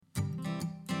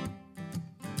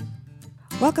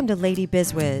Welcome to Lady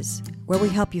BizWiz, where we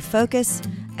help you focus,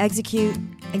 execute,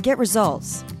 and get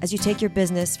results as you take your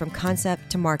business from concept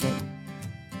to market.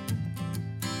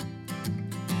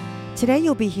 Today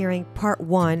you'll be hearing part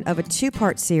one of a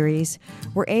two-part series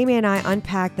where Amy and I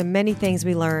unpack the many things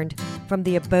we learned from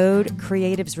the Abode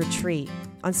Creatives Retreat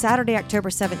on Saturday,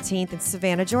 October 17th in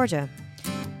Savannah, Georgia.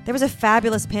 There was a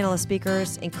fabulous panel of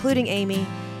speakers, including Amy,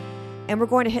 and we're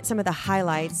going to hit some of the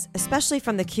highlights, especially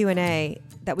from the Q&A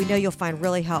that we know you'll find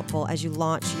really helpful as you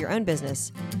launch your own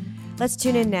business. Let's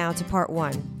tune in now to part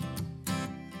one.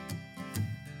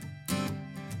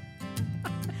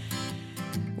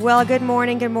 Well, good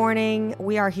morning. Good morning.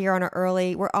 We are here on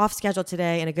we're off schedule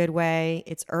today in a good way.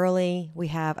 It's early. We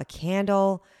have a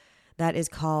candle that is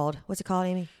called, what's it called,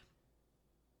 Amy?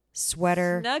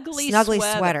 Snuggly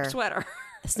sweater.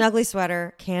 Snuggly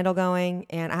sweater, candle going.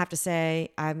 And I have to say,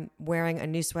 I'm wearing a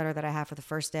new sweater that I have for the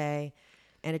first day.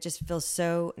 And it just feels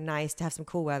so nice to have some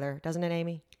cool weather. Doesn't it,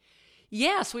 Amy?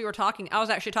 Yes, we were talking. I was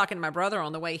actually talking to my brother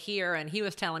on the way here, and he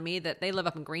was telling me that they live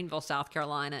up in Greenville, South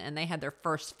Carolina, and they had their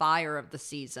first fire of the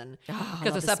season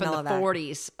because it's up in the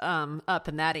 40s up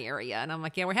in that area. And I'm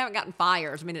like, yeah, we haven't gotten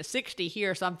fires. I mean, it's 60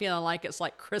 here, so I'm feeling like it's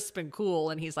like crisp and cool.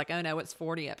 And he's like, oh, no, it's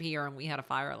 40 up here, and we had a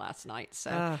fire last night.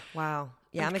 So, wow.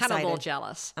 Yeah, I'm kind excited. of a little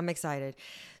jealous. I'm excited.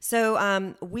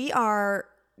 So we are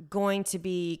going to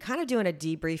be kind of doing a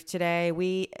debrief today.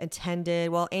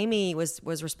 Amy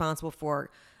was responsible for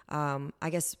I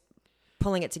guess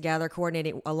pulling it together,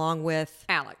 coordinating along with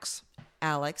Alex,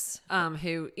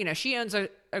 who, she owns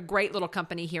a great little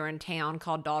company here in town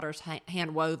called Daughters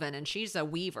Handwoven, and she's a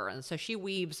weaver. And so she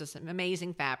weaves this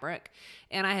amazing fabric.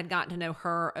 And I had gotten to know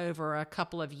her over a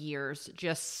couple of years,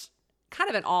 just kind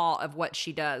of in awe of what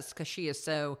she does, because she is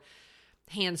so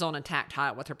hands-on and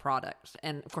tactile with her products.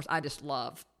 And of course, I just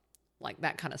love like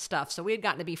that kind of stuff. So we had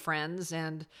gotten to be friends,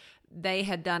 and they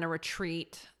had done a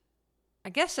retreat, I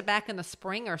guess back in the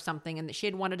spring or something, and that she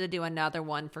had wanted to do another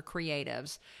one for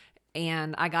creatives.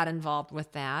 And I got involved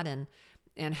with that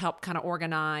and helped kind of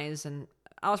organize. And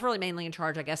I was really mainly in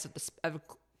charge, I guess, of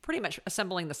pretty much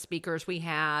assembling the speakers we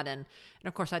had. And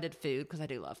of course I did food because I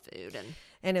do love food.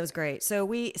 And it was great.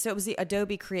 So it was the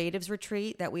Adobe Creatives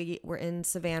Retreat that we were in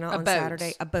Savannah on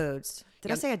Saturday. Abodes.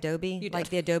 Did I say Adobe? You did. Like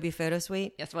the Adobe Photo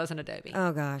Suite? Yes, it was an Adobe.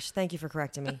 Oh gosh. Thank you for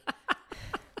correcting me.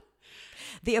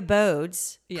 The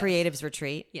Abodes Creatives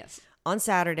Retreat. Yes. On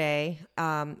Saturday,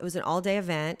 it was an all-day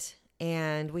event,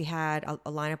 and we had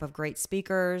a lineup of great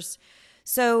speakers.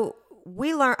 So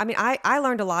we learned. I mean, I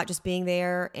learned a lot just being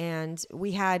there, and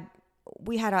we had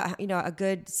a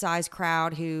good sized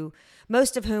crowd who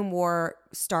most of whom were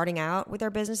starting out with their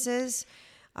businesses.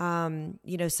 Some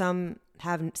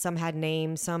had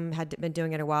names, some had been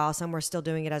doing it a while, some were still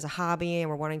doing it as a hobby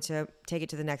and were wanting to take it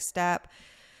to the next step.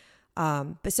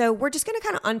 But so we're just going to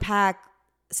kind of unpack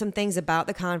some things about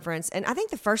the conference. And I think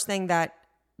the first thing that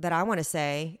I want to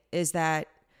say is that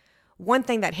one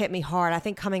thing that hit me hard, I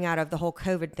think coming out of the whole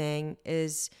COVID thing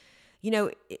is,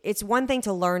 it's one thing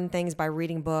to learn things by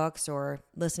reading books or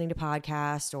listening to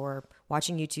podcasts or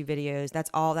watching YouTube videos. That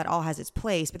all has its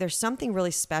place. But there's something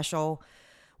really special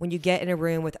when you get in a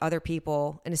room with other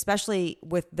people, and especially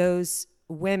with those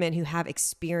women who have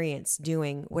experience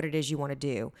doing what it is you want to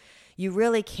do. You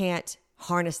really can't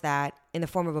harness that in the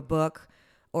form of a book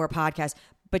or a podcast,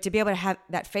 but to be able to have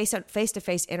that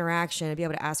face-to-face interaction, be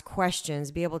able to ask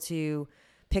questions, be able to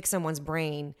pick someone's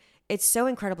brain, it's so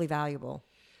incredibly valuable.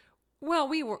 Well,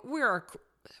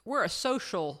 we're a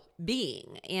social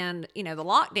being, and the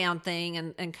lockdown thing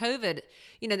and COVID,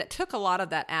 that took a lot of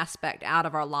that aspect out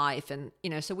of our life, and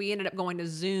so we ended up going to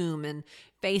Zoom and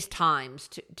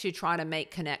FaceTimes to try to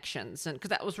make connections, and because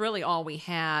that was really all we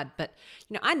had. But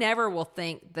I never will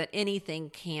think that anything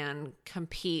can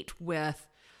compete with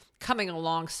coming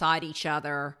alongside each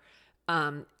other.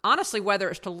 Honestly, whether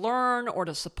it's to learn or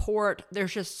to support,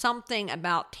 there's just something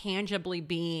about tangibly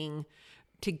being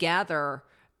together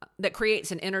that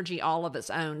creates an energy all of its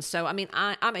own. So, I mean,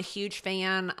 I'm a huge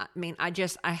fan. I mean,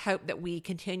 I hope that we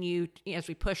continue as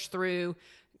we push through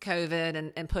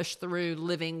COVID and push through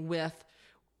living with,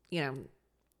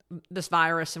 this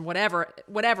virus and whatever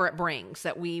it brings,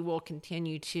 that we will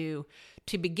continue to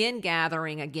begin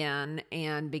gathering again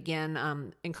and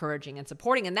begin encouraging and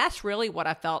supporting. And that's really what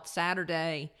I felt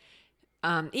Saturday.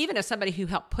 Even as somebody who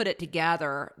helped put it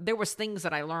together, there was things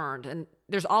that I learned, and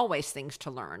there's always things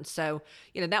to learn. So,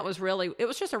 it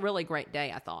was just a really great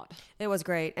day, I thought. It was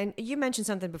great. And you mentioned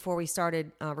something before we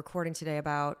started recording today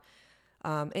about,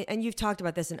 and you've talked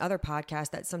about this in other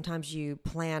podcasts, that sometimes you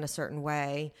plan a certain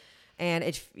way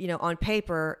and on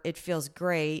paper, it feels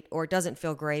great or it doesn't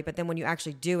feel great. But then when you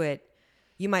actually do it,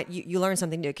 you learn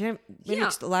something new. Can you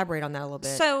just elaborate on that a little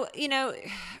bit? So,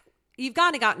 you've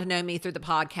kind of gotten to know me through the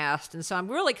podcast. And so I'm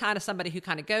really kind of somebody who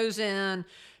kind of goes in,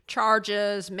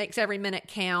 charges, makes every minute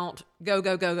count, go,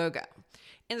 go, go, go, go.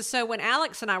 And so when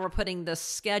Alex and I were putting this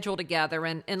schedule together,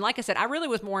 and like I said, I really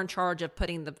was more in charge of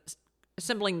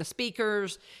assembling the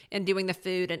speakers and doing the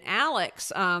food. And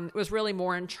Alex was really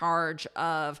more in charge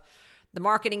of the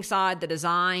marketing side, the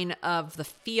design of the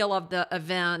feel of the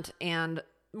event, and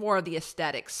more of the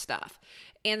aesthetic stuff.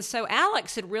 And so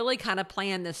Alex had really kind of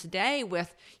planned this day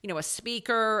with, a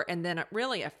speaker and then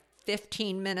really a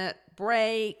 15-minute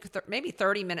break, maybe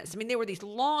 30 minutes. I mean, there were these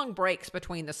long breaks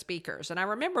between the speakers. And I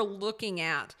remember looking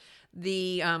at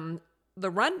the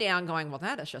rundown going, well,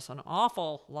 that is just an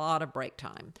awful lot of break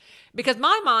time. Because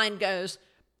my mind goes,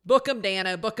 book 'em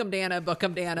Dano, book 'em Dano, book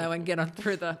 'em Dano, and get them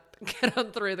through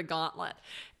the gauntlet.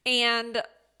 And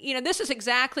this is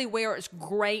exactly where it's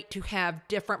great to have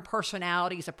different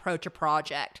personalities approach a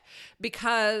project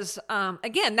because,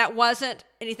 again, that wasn't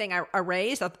anything I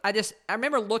raised. I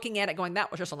remember looking at it going,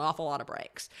 that was just an awful lot of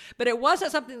breaks. But it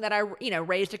wasn't something that I,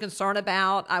 raised a concern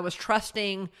about. I was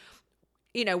trusting,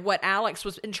 what Alex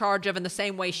was in charge of in the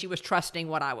same way she was trusting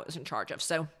what I was in charge of.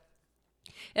 So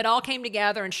it all came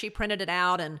together and she printed it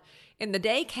out and the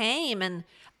day came and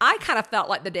I kind of felt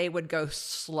like the day would go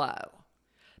slow.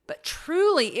 But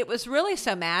truly, it was really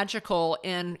so magical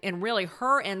in really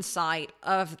her insight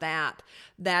of that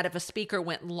if a speaker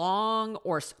went long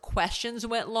or questions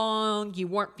went long, you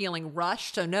weren't feeling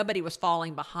rushed, so nobody was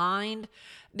falling behind.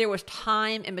 There was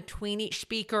time in between each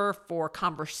speaker for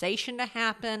conversation to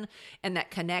happen and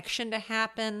that connection to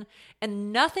happen.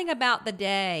 And nothing about the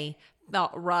day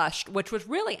felt rushed, which was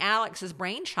really Alex's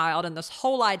brainchild and this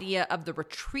whole idea of the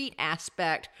retreat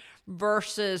aspect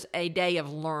versus a day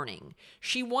of learning.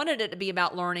 She wanted it to be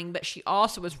about learning, but she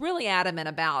also was really adamant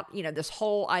about, this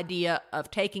whole idea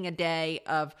of taking a day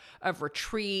of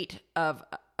retreat, of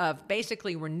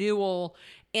basically renewal.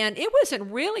 And it was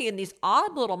really in these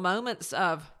odd little moments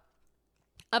of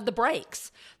the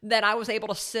breaks that I was able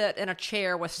to sit in a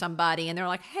chair with somebody and they're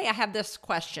like, hey, I have this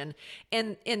question.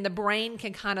 And the brain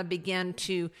can kind of begin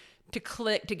to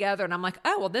click together. And I'm like,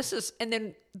 oh, well, this is, and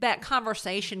then that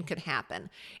conversation could happen.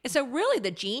 And so really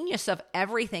the genius of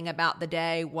everything about the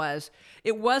day was,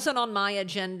 it wasn't on my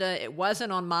agenda. It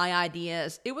wasn't on my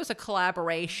ideas. It was a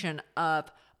collaboration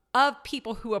of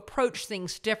people who approach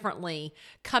things differently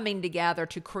coming together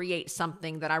to create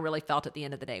something that I really felt at the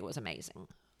end of the day was amazing.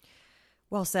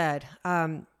 Well said.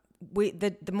 The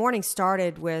morning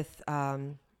started with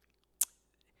a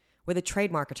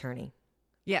trademark attorney.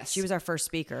 Yes. She was our first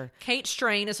speaker. Kate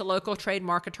Strain is a local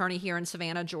trademark attorney here in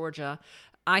Savannah, Georgia.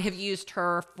 I have used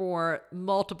her for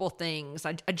multiple things.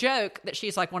 I joke that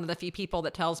she's like one of the few people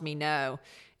that tells me no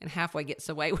and halfway gets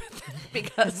away with it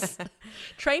because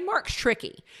trademark's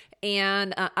tricky.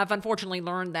 And I've unfortunately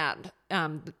learned that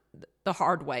the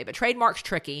hard way. But trademark's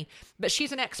tricky, but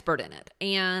she's an expert in it.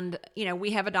 And, we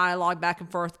have a dialogue back and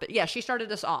forth. But yeah, she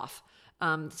started us off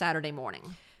Saturday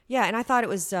morning. Yeah, and I thought it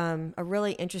was a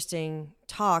really interesting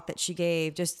talk that she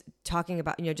gave, just talking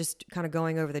about, just kind of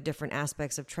going over the different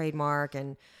aspects of trademark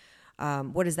and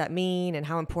what does that mean and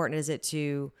how important is it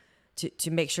to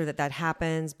make sure that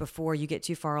happens before you get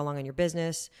too far along in your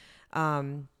business.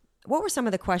 What were some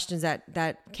of the questions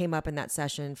that came up in that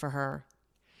session for her?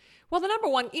 Well, the number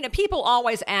one, people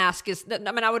always ask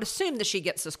I would assume that she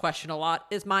gets this question a lot,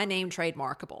 is my name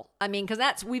trademarkable?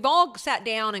 Because we've all sat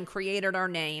down and created our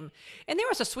name. And there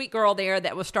was a sweet girl there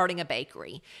that was starting a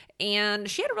bakery. And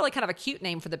she had a really kind of a cute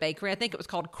name for the bakery. I think it was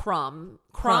called Crumbs.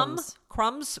 I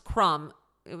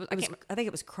think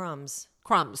it was Crumbs.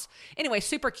 Crumbs. Anyway,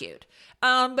 super cute.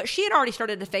 But she had already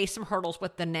started to face some hurdles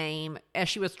with the name as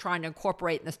she was trying to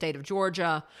incorporate in the state of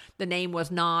Georgia. The name was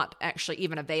not actually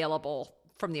even available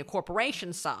from the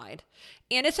incorporation side.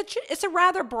 And it's a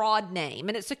rather broad name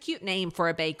and it's a cute name for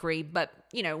a bakery, but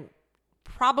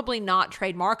probably not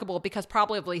trademarkable because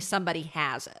probably somebody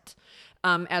has it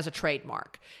as a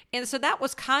trademark. And so that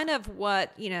was kind of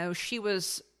what,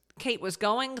 Kate was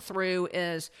going through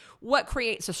is what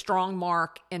creates a strong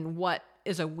mark and what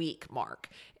is a weak mark.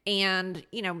 And,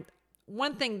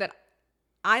 one thing that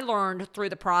I learned through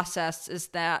the process is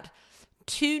that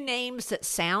two names that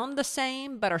sound the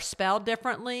same but are spelled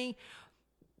differently,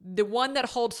 the one that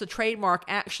holds the trademark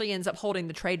actually ends up holding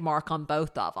the trademark on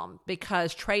both of them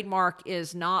because trademark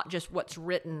is not just what's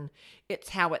written, it's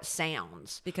how it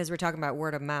sounds. Because we're talking about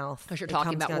word of mouth. Because you're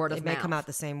talking about word of mouth. It may come out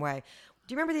the same way.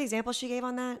 Do you remember the example she gave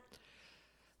on that?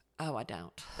 Oh, I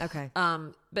don't. Okay.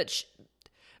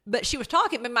 But she was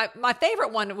talking, but my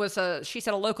favorite one was she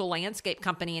said a local landscape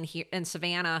company in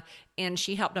Savannah, and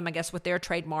she helped them, I guess, with their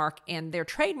trademark, and their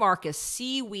trademark is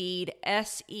seaweed,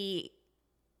 SEEWEED,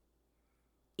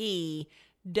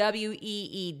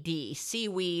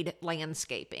 seaweed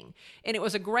landscaping. And it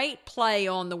was a great play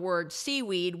on the word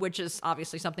seaweed, which is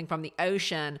obviously something from the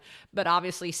ocean, but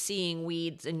obviously seeing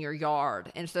weeds in your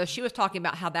yard. And so she was talking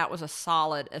about how that was a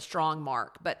strong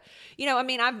mark. But,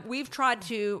 we've tried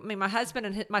to, my husband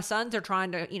and my sons are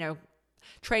trying to,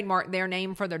 trademark their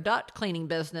name for their duct cleaning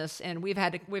business. And we're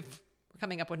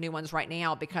coming up with new ones right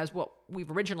now because what we've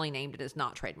originally named it is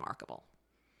not trademarkable.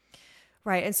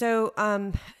 Right. And so,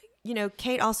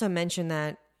 Kate also mentioned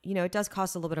that, it does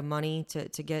cost a little bit of money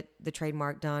to get the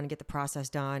trademark done, get the process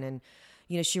done. And,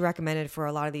 she recommended for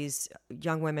a lot of these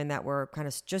young women that were kind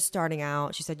of just starting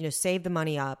out, she said, save the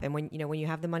money up. And when you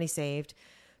have the money saved,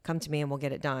 come to me and we'll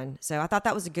get it done. So I thought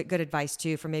that was a good advice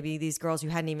too, for maybe these girls who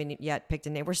hadn't even yet picked a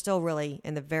name. We're still really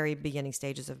in the very beginning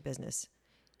stages of business.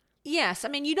 Yes.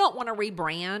 You don't want to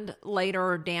rebrand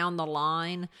later down the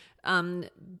line.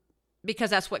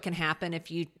 Because that's what can happen if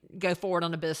you go forward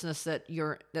on a business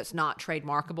that's not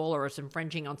trademarkable or is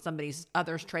infringing on somebody's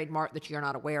other's trademark that you're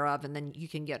not aware of, and then you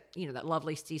can get that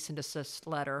lovely cease and desist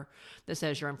letter that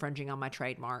says you're infringing on my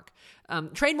trademark.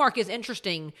 Trademark is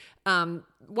interesting.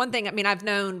 One thing I've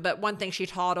known, but one thing she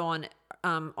taught on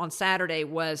Saturday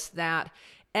was that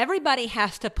everybody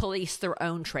has to police their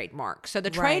own trademark. So the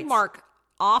trademark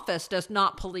office does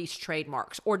not police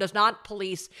trademarks or does not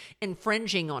police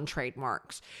infringing on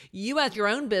trademarks. You as your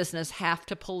own business have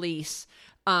to police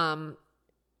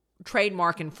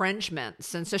trademark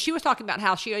infringements. And so she was talking about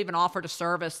how she even offered a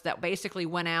service that basically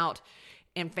went out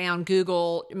and found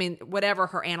Google, whatever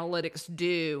her analytics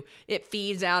do, it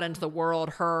feeds out into the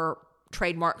world her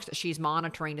trademarks that she's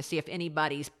monitoring to see if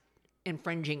anybody's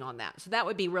infringing on that. So that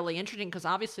would be really interesting because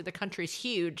obviously the country's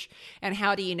huge, and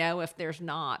how do you know if there's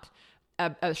not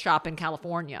a shop in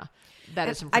California that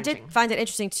is infringing? I did find it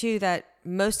interesting too that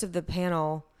most of the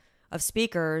panel of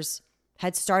speakers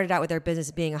had started out with their business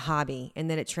being a hobby,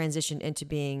 and then it transitioned into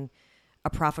being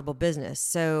a profitable business.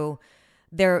 So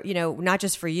there, not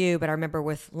just for you, but I remember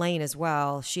with Lane as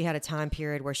well, she had a time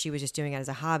period where she was just doing it as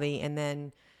a hobby, and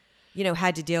then,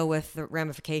 had to deal with the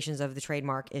ramifications of the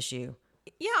trademark issue.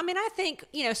 Yeah, I think,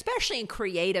 especially in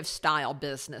creative style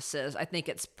businesses, I think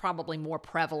it's probably more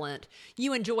prevalent.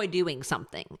 You enjoy doing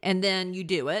something and then you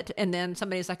do it, and then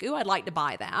somebody's like, "Ooh, I'd like to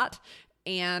buy that."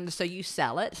 And so you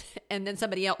sell it, and then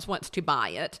somebody else wants to buy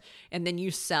it, and then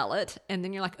you sell it, and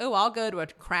then you're like, "Oh, I'll go to a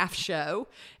craft show,"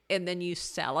 and then you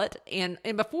sell it. And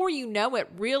before you know it,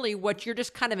 really what you're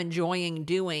just kind of enjoying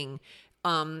doing,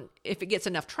 if it gets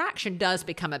enough traction, does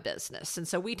become a business. And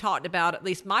so we talked about, at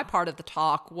least my part of the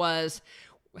talk was,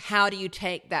 how do you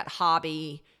take that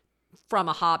hobby from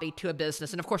a hobby to a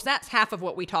business? And of course, that's half of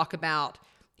what we talk about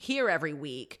here every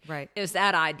week, right? Is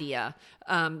that idea.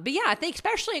 But yeah, I think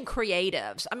especially in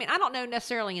creatives, I don't know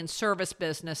necessarily in service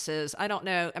businesses. I don't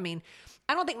know.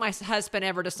 I don't think my husband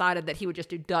ever decided that he would just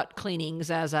do duct cleanings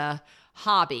as a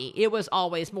hobby. It was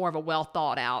always more of a well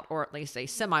thought out, or at least a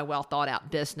semi well thought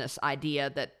out business idea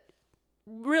that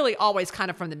really always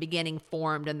kind of from the beginning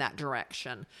formed in that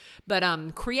direction. But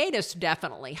creatives,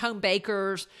 definitely. Home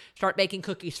bakers start baking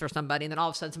cookies for somebody, and then all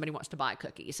of a sudden somebody wants to buy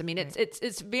cookies.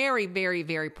 It's very, very,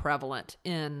 very prevalent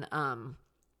in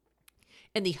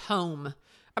the home.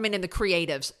 In the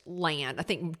creatives land. I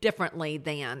think differently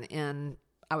than in,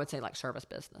 I would say, like service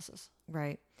businesses.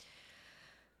 Right.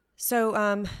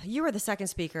 So you were the second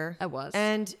speaker. I was.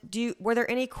 And were there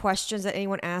any questions that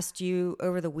anyone asked you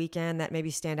over the weekend that maybe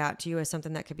stand out to you as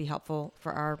something that could be helpful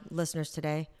for our listeners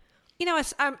today?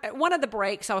 At one of the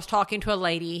breaks, I was talking to a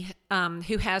lady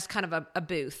who has kind of a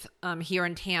booth here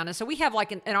in town. And so we have,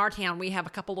 like in our town, we have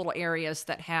a couple little areas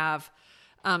that have,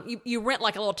 you rent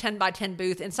like a little 10 by 10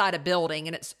 booth inside a building,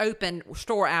 and it's open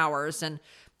store hours, and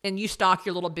you stock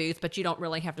your little booth, but you don't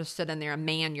really have to sit in there and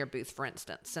man your booth, for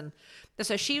instance. And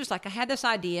so she was like, I had this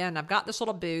idea, and I've got this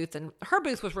little booth, and her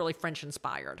booth was really French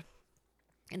inspired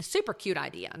and a super cute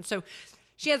idea. And so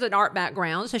she has an art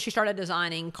background, so she started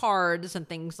designing cards and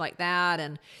things like that.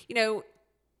 And,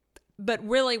 but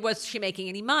really, was she making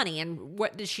any money? And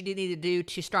what did she need to do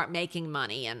to start making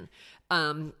money? And,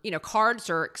 cards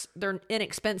they're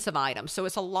inexpensive items. So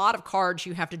it's a lot of cards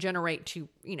you have to generate to,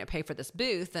 pay for this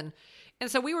booth. And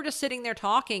so we were just sitting there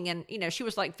talking, and, she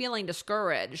was like feeling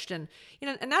discouraged. And,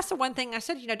 and that's the one thing I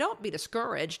said, don't be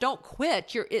discouraged. Don't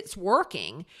quit. It's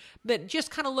working, but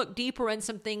just kind of look deeper in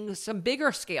some things, some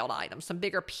bigger scaled items, some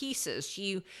bigger pieces.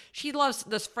 She loves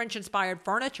this French inspired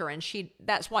furniture, and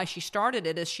that's why she started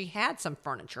it, is she had some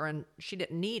furniture and she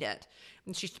didn't need it.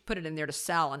 And she put it in there to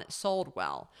sell, and it sold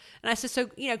well. And I said, so,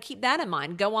 keep that in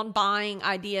mind. Go on buying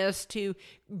ideas to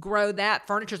grow that.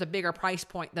 Furniture's a bigger price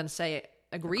point than, say,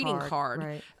 a greeting card.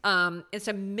 Right. And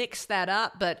so mix that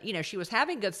up. But, she was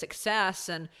having good success.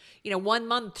 And, 1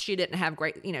 month she didn't have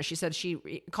great, she said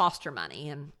it cost her money.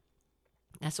 And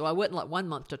so I wouldn't let 1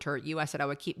 month deter you. I said I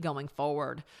would keep going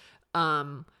forward.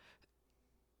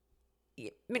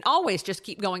 Always just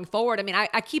keep going forward. I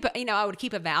would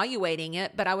keep evaluating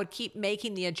it, but I would keep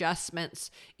making the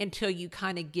adjustments until you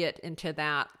kind of get into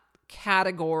that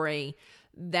category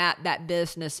that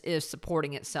business is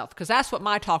supporting itself. Because that's what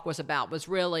my talk was about, was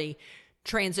really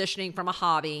transitioning from a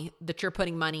hobby that you're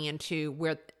putting money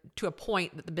into to a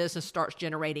point that the business starts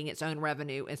generating its own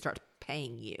revenue and starts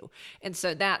paying you. And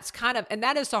so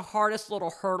that is the hardest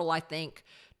little hurdle, I think,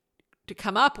 to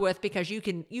come up with, because you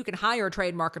can hire a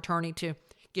trademark attorney to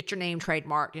get your name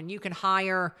trademarked, and you can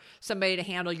hire somebody to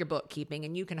handle your bookkeeping,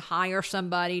 and you can hire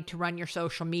somebody to run your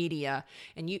social media,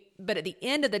 but at the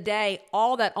end of the day,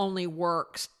 all that only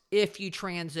works if you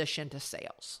transition to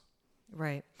sales.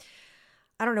 Right.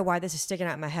 I don't know why this is sticking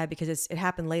out in my head, because it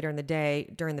happened later in the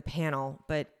day during the panel,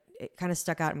 but it kind of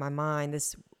stuck out in my mind.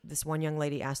 This one young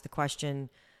lady asked the question,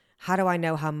 how do I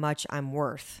know how much I'm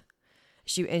worth?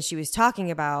 She was talking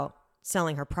about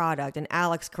selling her product, and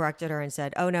Alex corrected her and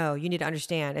said, oh no, you need to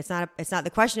understand, it's not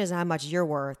the question isn't how much you're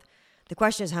worth, the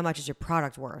question is how much is your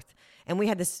product worth. And we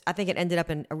had this, I think it ended up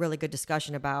in a really good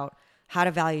discussion about how to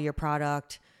value your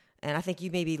product, and I think you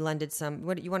maybe lended some,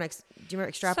 do you want to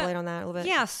extrapolate on that a little bit?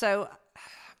 Yeah, so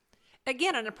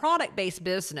again, in a product-based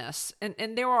business,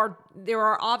 and there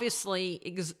are obviously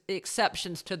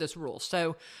exceptions to this rule.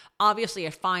 So obviously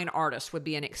a fine artist would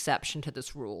be an exception to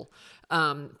this rule.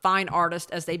 Fine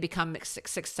artists, as they become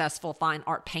successful, fine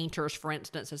art painters, for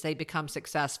instance, as they become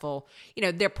successful,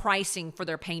 their pricing for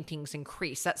their paintings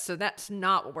increase. That's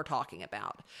not what we're talking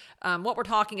about. What we're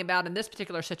talking about in this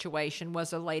particular situation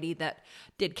was a lady that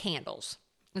did candles.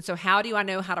 And so how do I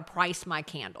know how to price my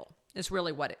candle? Is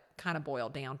really what it kind of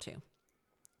boiled down to.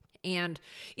 And,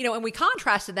 and we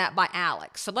contrasted that by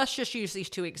Alex. So let's just use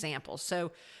these two examples.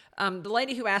 So the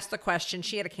lady who asked the question,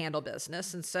 she had a candle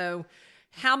business. And so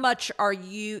how much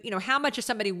is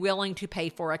somebody willing to pay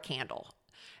for a candle?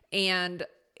 And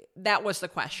that was the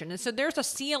question. And so there's a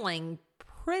ceiling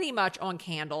pretty much on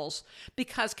candles,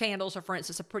 because candles are, for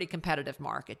instance, a pretty competitive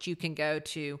market. You can go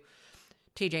to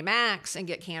TJ Maxx and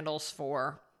get candles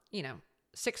for,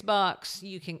 $6.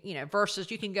 You can,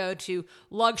 versus you can go to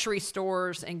luxury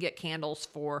stores and get candles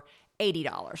for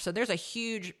 $80. So there's a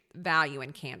huge value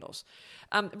in candles.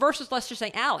 Versus, let's just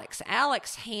say Alex.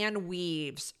 Alex hand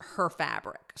weaves her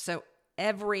fabric. So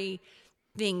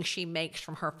everything she makes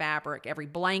from her fabric, every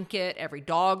blanket, every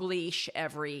dog leash,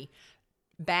 every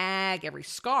bag, every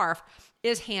scarf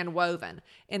is hand woven.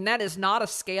 And that is not a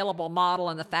scalable model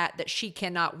in the fact that she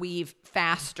cannot weave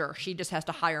faster. She just has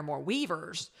to hire more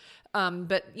weavers.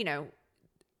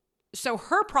 So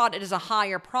her product is a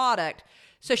higher product,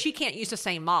 so she can't use the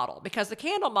same model, because the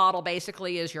candle model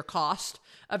basically is your cost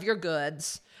of your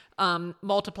goods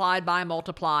multiplied by a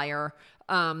multiplier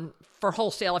for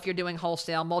wholesale if you're doing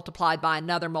wholesale, multiplied by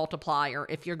another multiplier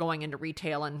if you're going into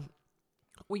retail, and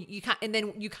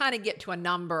then you kind of get to a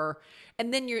number,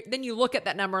 and then you look at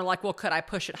that number like, well, could I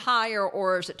push it higher,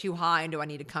 or is it too high, and do I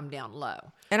need to come down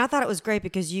low? And I thought it was great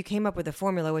because you came up with a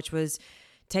formula, which was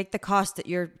take the cost that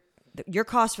your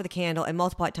cost for the candle and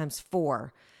multiply it times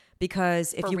 4,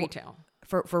 because if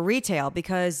for retail,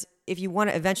 because if you want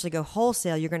to eventually go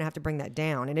wholesale, you're going to have to bring that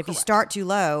down. And if you start too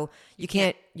low, you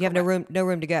have no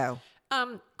room to go.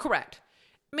 Correct.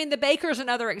 The baker's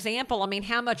another example.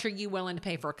 How much are you willing to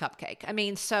pay for a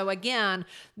cupcake? So again,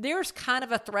 there's kind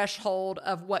of a threshold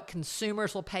of what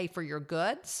consumers will pay for your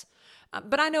goods.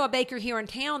 But I know a baker here in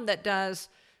town that does,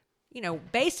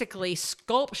 basically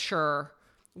sculpture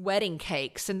wedding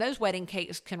cakes, and those wedding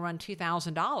cakes can run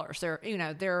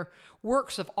 $2,000. They're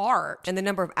works of art, and the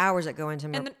number of hours that go into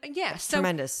them,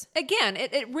 tremendous. Again,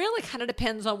 it really kind of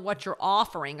depends on what you're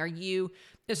offering.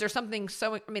 Is there something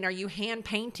are you hand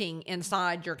painting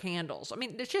inside your candles?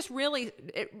 It's just really,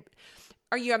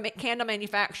 are you a candle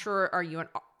manufacturer?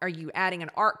 Are you adding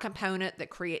an art component that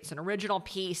creates an original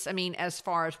piece? As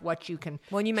far as what you can.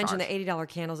 Well, you mentioned the $80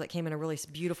 candles that came in a really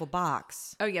beautiful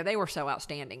box. Oh yeah, they were so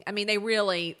outstanding.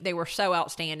 They were so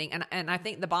outstanding, and I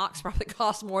think the box probably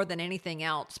cost more than anything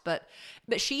else. But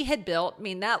she had built.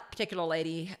 That particular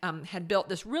lady had built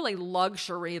this really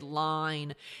luxury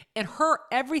line, and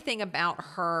everything about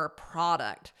her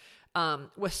product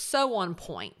was so on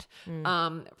point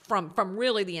from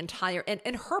really the entire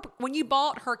and her, when you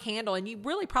bought her candle, and you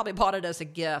really probably bought it as a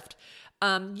gift,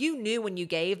 you knew when you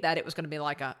gave that it was going to be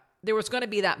like a there was going to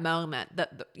be that moment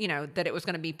that, that it was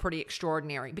going to be pretty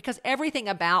extraordinary, because everything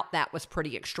about that was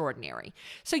pretty extraordinary.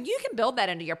 So you can build that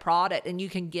into your product and you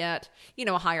can get,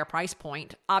 a higher price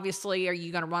point. Obviously, are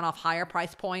you going to run off higher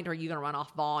price point, or are you going to run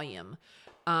off volume?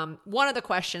 One of the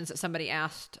questions that somebody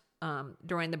asked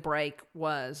during the break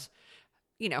was,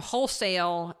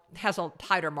 wholesale has a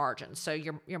tighter margin, so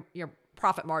your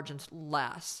profit margin's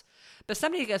less. But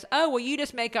somebody goes, oh, well, you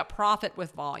just make up profit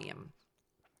with volume.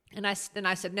 And I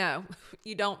said, no,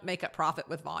 you don't make up profit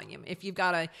with volume. If you've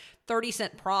got a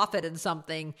 30-cent profit in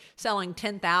something, selling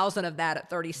 10,000 of that at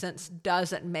 30 cents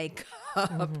doesn't make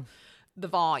up the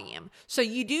volume. So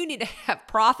you do need to have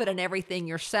profit in everything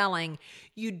you're selling.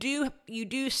 You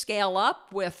do scale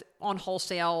up on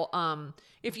wholesale.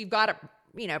 If you've got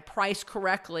it, priced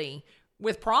correctly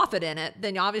with profit in it,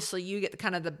 then obviously you get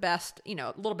kind of the best,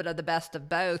 a little bit of the best of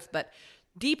both. But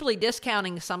deeply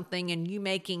discounting something and you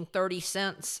making 30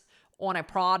 cents on a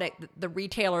product that the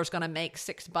retailer is going to make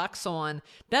 $6 on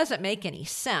doesn't make any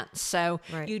sense. So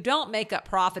you don't make up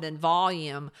profit in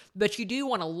volume, but you do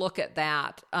want to look at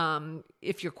that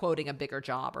if you're quoting a bigger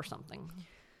job or something.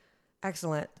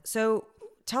 Excellent. So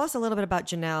tell us a little bit about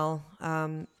Janelle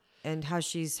and how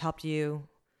she's helped you.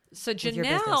 So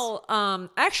Janelle,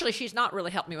 actually, she's not really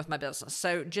helped me with my business.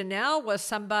 So Janelle was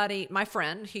somebody, my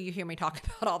friend, who you hear me talk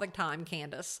about all the time,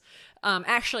 Candace,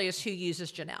 actually is who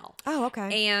uses Janelle. Oh,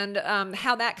 okay. And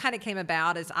how that kind of came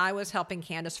about is I was helping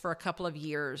Candace for a couple of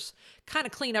years, kind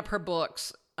of clean up her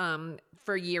books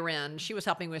for year end. She was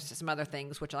helping with some other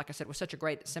things, which, like I said, was such a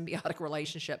great symbiotic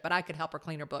relationship, but I could help her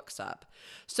clean her books up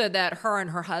so that her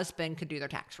and her husband could do their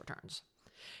tax returns.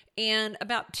 And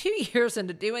about 2 years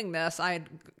into doing this, I had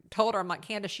told her, I'm like,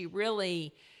 Candace, you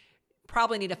really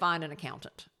probably need to find an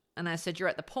accountant. And I said, you're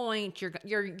at the point,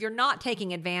 you're not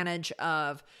taking advantage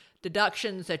of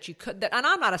deductions that you could, and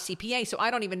I'm not a CPA, so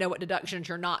I don't even know what deductions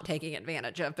you're not taking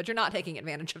advantage of, but you're not taking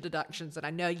advantage of deductions that I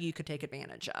know you could take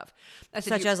advantage of. I said,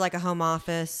 such as like a home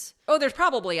office? Oh, there's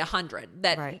probably 100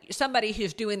 that somebody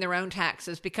who's doing their own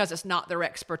taxes, because it's not their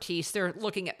expertise, they're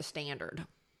looking at the standard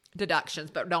deductions,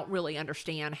 but don't really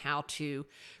understand how to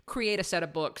create a set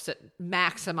of books that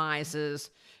maximizes,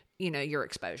 your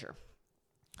exposure.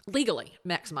 Legally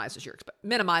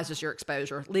minimizes your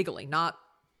exposure legally, not,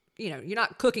 you're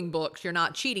not cooking books, you're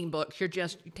not cheating books, you're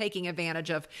just taking advantage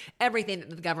of everything that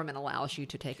the government allows you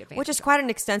to take advantage of. Which is quite an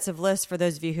extensive list for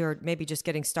those of you who are maybe just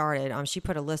getting started. She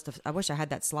put a list of, I wish I had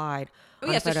that slide.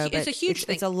 Oh, yes, it's a huge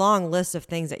thing. It's a long list of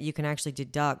things that you can actually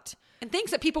deduct. And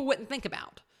things that people wouldn't think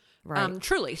about. Right.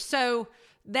 Truly. So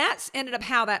that's ended up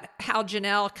how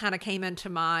Janelle kind of came into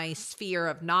my sphere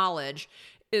of knowledge.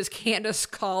 Is Candace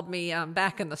called me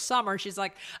back in the summer. She's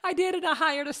like, I did it. I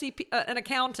hired an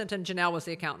accountant, and Janelle was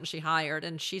the accountant she hired.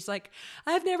 And she's like,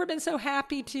 I've never been so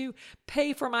happy to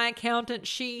pay for my accountant.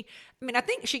 I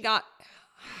think she got,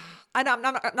 I'm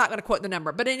not going to quote the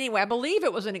number, but anyway, I believe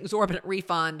it was an exorbitant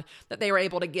refund that they were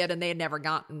able to get, and they had never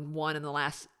gotten one in the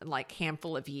last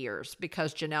handful of years,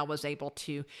 because Janelle was able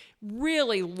to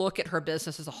really look at her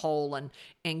business as a whole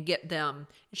and get them.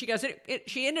 And she goes,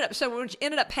 she ended up, so when she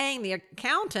ended up paying the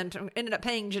accountant, ended up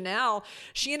paying Janelle,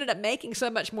 she ended up making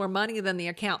so much more money than the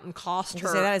accountant cost her.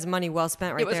 So that is money well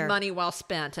spent right there. It was money well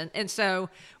spent. And so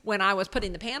when I was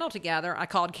putting the panel together, I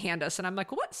called Candace and I'm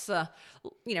like, what's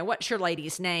your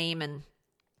lady's name? And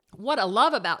what I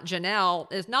love about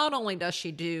Janelle is not only does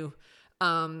she do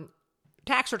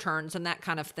tax returns and that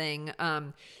kind of thing,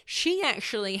 she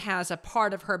actually has a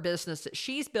part of her business that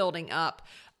she's building up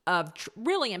of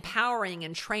really empowering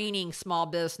and training small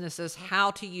businesses how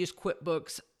to use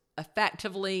QuickBooks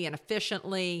effectively and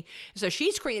efficiently. So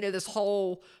she's created this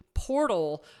whole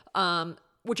portal,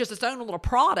 which is its own little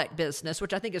product business,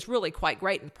 which I think is really quite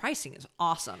great, and the pricing is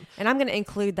awesome. And I'm going to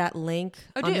include that link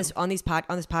on this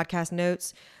podcast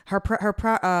notes. Her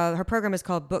program is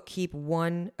called Bookkeep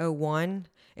 101.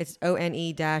 It's ONE-O-ONE,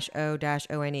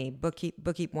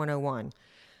 Bookkeep 101.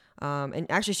 And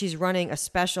actually, she's running a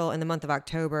special in the month of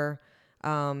October.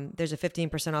 There's a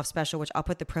 15% off special, which I'll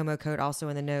put the promo code also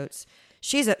in the notes.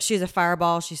 She's a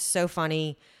fireball. She's so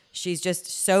funny. She's just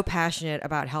so passionate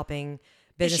about helping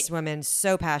business women,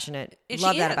 so passionate.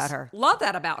 Love that about her. Love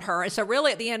that about her. And so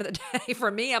really at the end of the day, for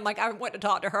me, I'm like, I went to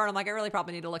talk to her and I'm like, I really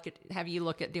probably need to have you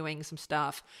look at doing some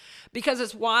stuff, because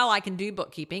it's while I can do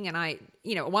bookkeeping, and I,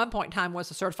 at one point in time was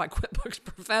a certified QuickBooks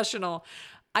professional,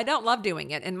 I don't love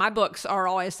doing it. And my books are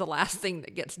always the last thing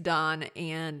that gets done.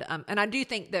 And I do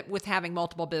think that with having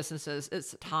multiple businesses,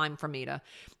 it's time for me to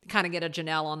kind of get a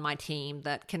Janelle on my team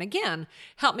that can, again,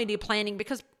 help me do planning,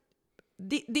 because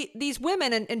these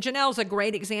women, and Janelle's a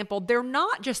great example, they're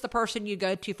not just the person you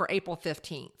go to for April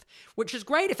 15th, which is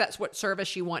great if that's what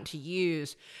service you want to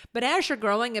use. But as you're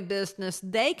growing a business,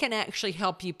 they can actually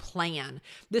help you plan.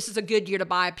 This is a good year to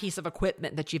buy a piece of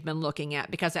equipment that you've been looking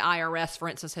at because the IRS, for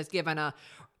instance, has given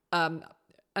an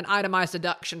itemized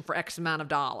deduction for X amount of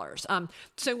dollars.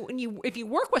 So if you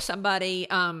work with somebody,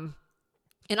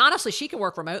 and honestly, she can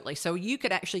work remotely, so you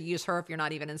could actually use her if you're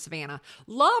not even in Savannah.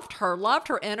 Loved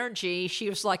her energy. She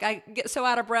was like, I get so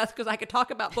out of breath because I could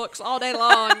talk about books all day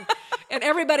long. And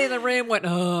everybody in the room went,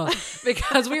 ugh,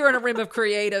 because we were in a room of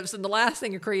creatives, and the last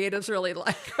thing your creatives really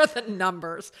like are the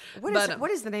numbers.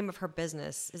 What is the name of her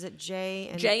business? Is it J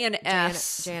and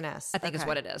S? J&S. I think is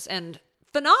what it is. And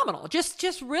phenomenal.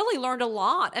 Just really learned a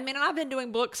lot. I mean, I've been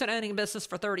doing books and owning a business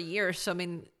for 30 years, so I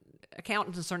mean,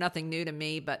 accountants are nothing new to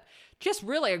me, but just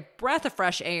really a breath of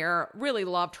fresh air. Really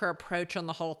loved her approach on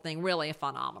the whole thing. Really a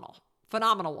phenomenal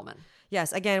woman.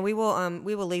 Yes. Again, we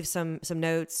will leave some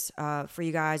notes for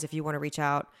you guys if you want to reach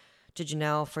out to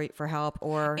Janelle for help,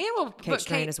 or and we'll Kate put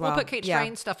Strain as well. We'll put Kate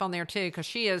Strain stuff on there too, because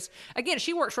she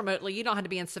works remotely. You don't have to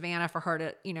be in Savannah for her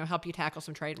to help you tackle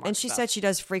some trademark And she stuff. said she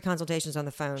does free consultations on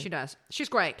the phone. She does. She's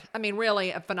great. I mean, really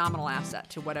a phenomenal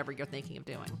asset to whatever you're thinking of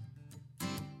doing.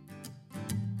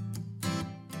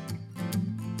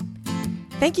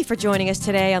 Thank you for joining us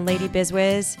today on Lady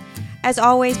Bizwiz. As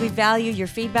always, we value your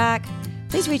feedback.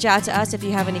 Please reach out to us if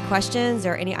you have any questions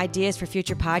or any ideas for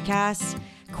future podcasts.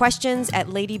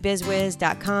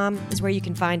 Questions@ladybizwiz.com is where you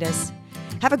can find us.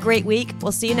 Have a great week.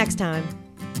 We'll see you next time.